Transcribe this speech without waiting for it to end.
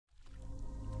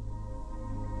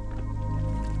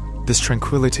This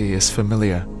tranquility is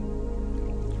familiar.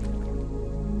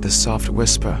 The soft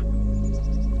whisper,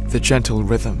 the gentle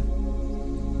rhythm,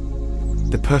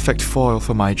 the perfect foil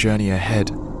for my journey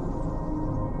ahead.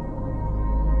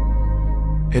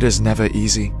 It is never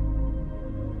easy.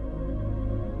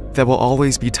 There will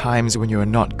always be times when you are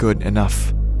not good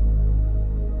enough,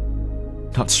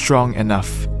 not strong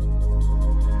enough,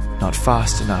 not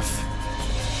fast enough.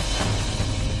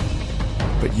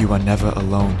 But you are never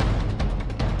alone.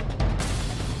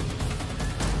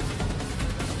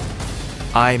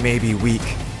 I may be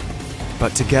weak,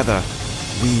 but together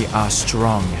we are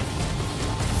strong.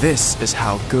 This is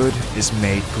how good is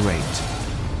made great.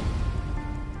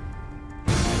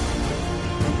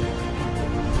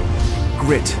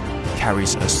 Grit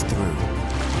carries us through.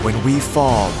 When we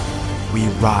fall, we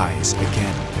rise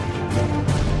again.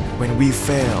 When we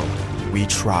fail, we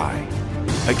try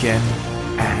again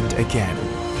and again.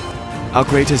 Our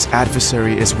greatest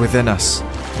adversary is within us.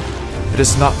 It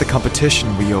is not the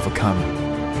competition we overcome,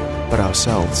 but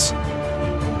ourselves.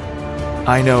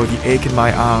 I know the ache in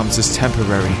my arms is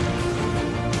temporary,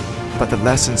 but the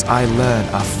lessons I learn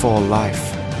are for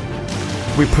life.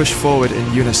 We push forward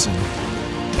in unison,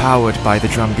 powered by the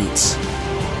drum beats,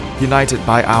 united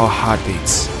by our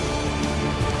heartbeats.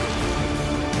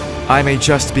 I may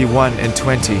just be 1 in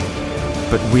 20,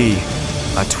 but we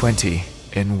are 20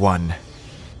 in 1.